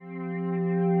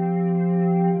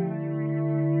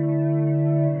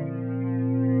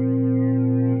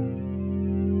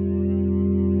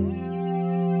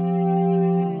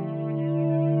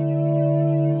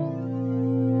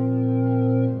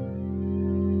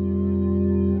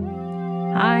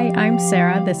Hi, I'm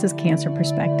Sarah. This is Cancer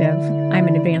Perspective. I'm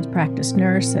an advanced practice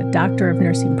nurse, a doctor of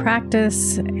nursing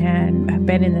practice, and have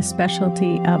been in the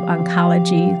specialty of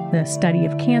oncology, the study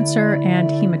of cancer, and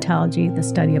hematology, the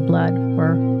study of blood,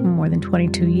 for more than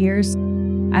 22 years.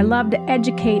 I love to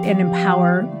educate and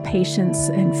empower patients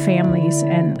and families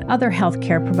and other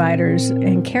healthcare providers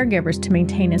and caregivers to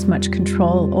maintain as much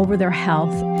control over their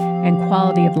health and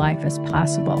quality of life as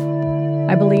possible.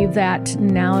 I believe that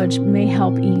knowledge may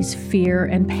help ease fear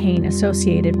and pain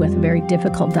associated with a very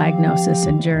difficult diagnosis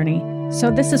and journey. So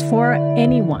this is for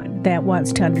anyone that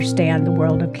wants to understand the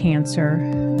world of cancer.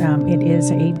 It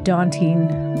is a daunting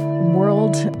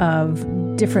world of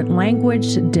different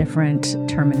language, different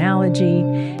terminology,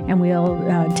 and we'll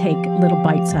take little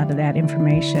bites out of that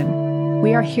information.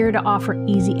 We are here to offer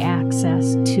easy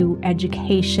access to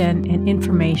education and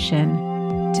information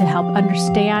to help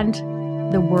understand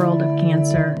the world of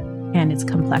cancer and its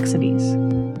complexities.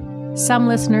 Some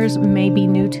listeners may be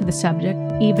new to the subject,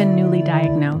 even newly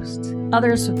diagnosed.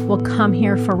 Others will come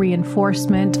here for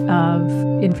reinforcement of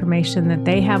information that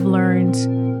they have learned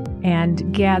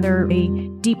and gather a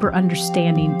deeper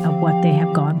understanding of what they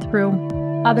have gone through.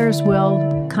 Others will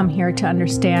come here to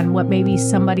understand what maybe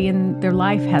somebody in their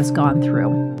life has gone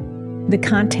through. The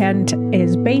content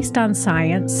is based on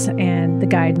science and the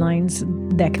guidelines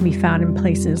that can be found in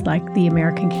places like the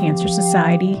American Cancer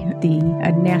Society, the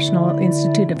National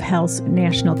Institute of Health's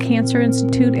National Cancer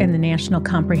Institute, and the National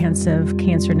Comprehensive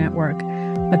Cancer Network.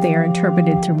 But they are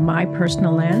interpreted through my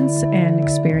personal lens and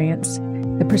experience.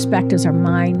 The perspectives are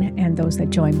mine and those that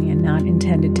join me, and not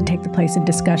intended to take the place of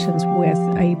discussions with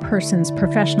a person's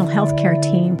professional healthcare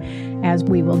team, as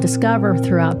we will discover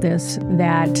throughout this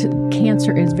that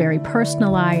cancer is very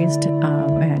personalized,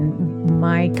 and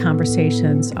my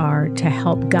conversations are to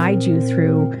help guide you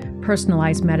through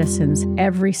personalized medicines.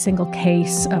 Every single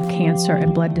case of cancer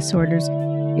and blood disorders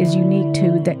is unique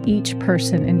to each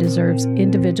person and deserves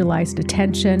individualized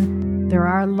attention. There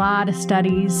are a lot of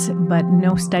studies, but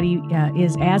no study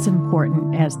is as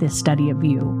important as this study of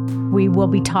you. We will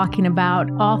be talking about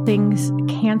all things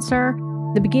cancer.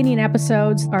 The beginning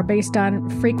episodes are based on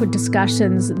frequent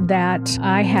discussions that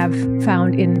I have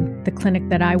found in the clinic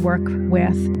that I work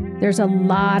with. There's a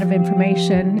lot of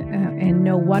information and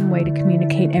no one way to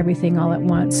communicate everything all at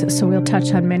once. So we'll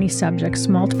touch on many subjects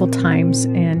multiple times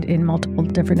and in multiple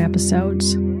different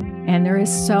episodes. And there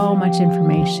is so much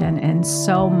information and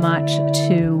so much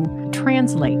to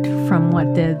translate from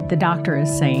what the doctor is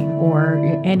saying or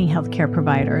any healthcare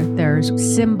provider. There's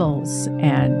symbols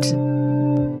and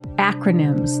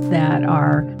acronyms that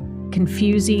are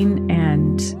confusing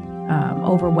and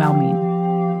overwhelming.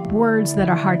 Words that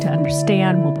are hard to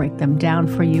understand, we'll break them down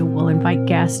for you. We'll invite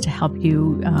guests to help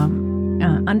you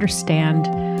understand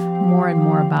more and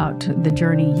more about the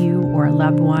journey you or a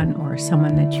loved one or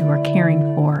someone that you are caring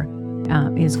for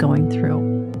is going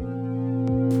through.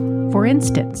 For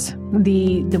instance,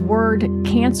 the word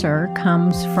cancer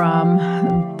comes from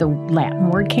the Latin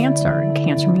word cancer, and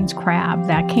cancer means crab.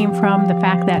 That came from the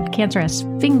fact that cancer has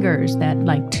fingers that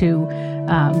like to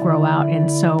grow out,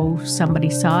 and so somebody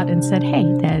saw it and said, hey,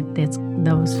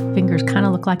 those fingers kind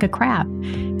of look like a crab.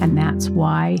 And that's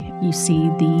why you see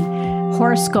the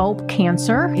horoscope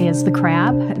cancer is the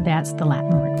crab. That's the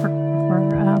Latin word for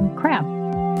crab.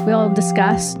 We'll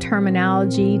discuss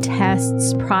terminology,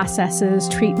 tests, processes,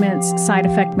 treatments, side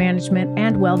effect management,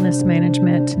 and wellness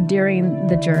management during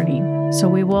the journey. So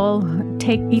we will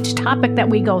take each topic that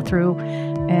we go through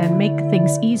and make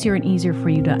things easier and easier for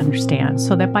you to understand,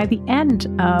 so that by the end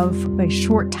of a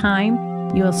short time,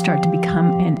 you'll start to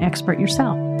become an expert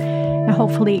yourself. And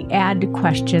hopefully add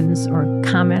questions or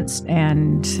comments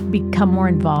and become more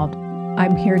involved.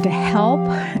 I'm here to help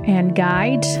and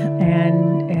guide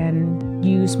and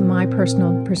use my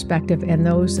personal perspective and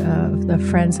those of the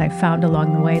friends I found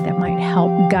along the way that might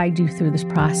help guide you through this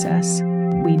process.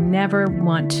 We never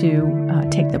want to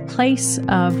take the place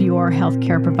of your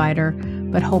healthcare provider,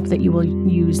 but hope that you will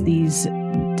use these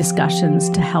discussions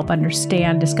to help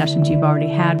understand discussions you've already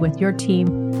had with your team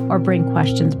or bring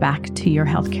questions back to your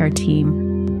healthcare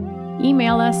team.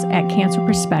 Email us at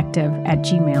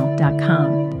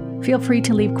cancerperspective@gmail.com. Feel free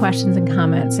to leave questions and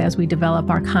comments as we develop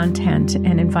our content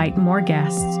and invite more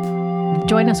guests.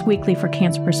 Join us weekly for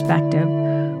Cancer Perspective,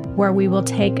 where we will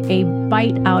take a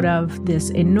bite out of this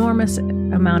enormous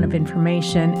amount of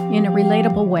information in a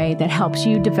relatable way that helps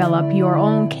you develop your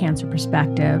own cancer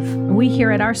perspective. We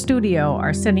here at our studio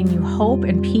are sending you hope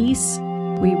and peace.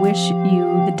 We wish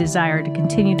you the desire to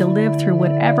continue to live through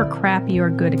whatever crappy or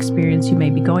good experience you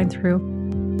may be going through.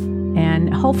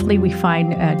 And hopefully we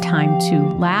find a time to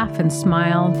laugh and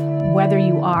smile, whether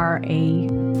you are a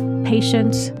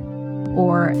patient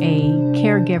or a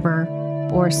caregiver,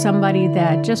 or somebody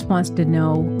that just wants to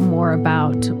know more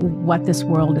about what this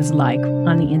world is like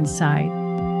on the inside.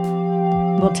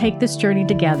 We'll take this journey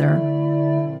together.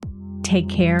 Take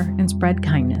care and spread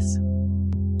kindness.